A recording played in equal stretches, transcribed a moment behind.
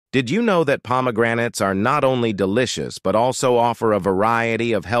Did you know that pomegranates are not only delicious but also offer a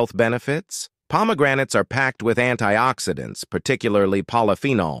variety of health benefits? Pomegranates are packed with antioxidants, particularly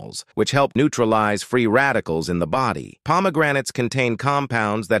polyphenols, which help neutralize free radicals in the body. Pomegranates contain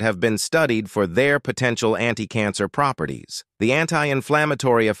compounds that have been studied for their potential anti-cancer properties. The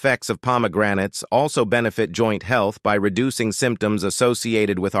anti-inflammatory effects of pomegranates also benefit joint health by reducing symptoms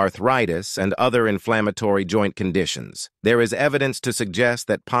associated with arthritis and other inflammatory joint conditions. There is evidence to suggest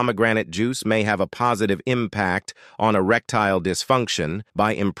that pomegranate juice may have a positive impact on erectile dysfunction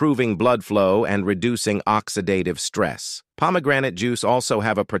by improving blood flow and reducing oxidative stress. Pomegranate juice also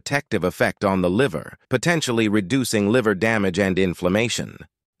have a protective effect on the liver, potentially reducing liver damage and inflammation.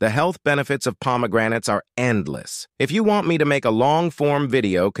 The health benefits of pomegranates are endless. If you want me to make a long-form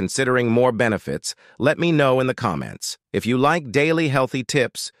video considering more benefits, let me know in the comments. If you like daily healthy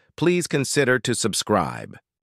tips, please consider to subscribe.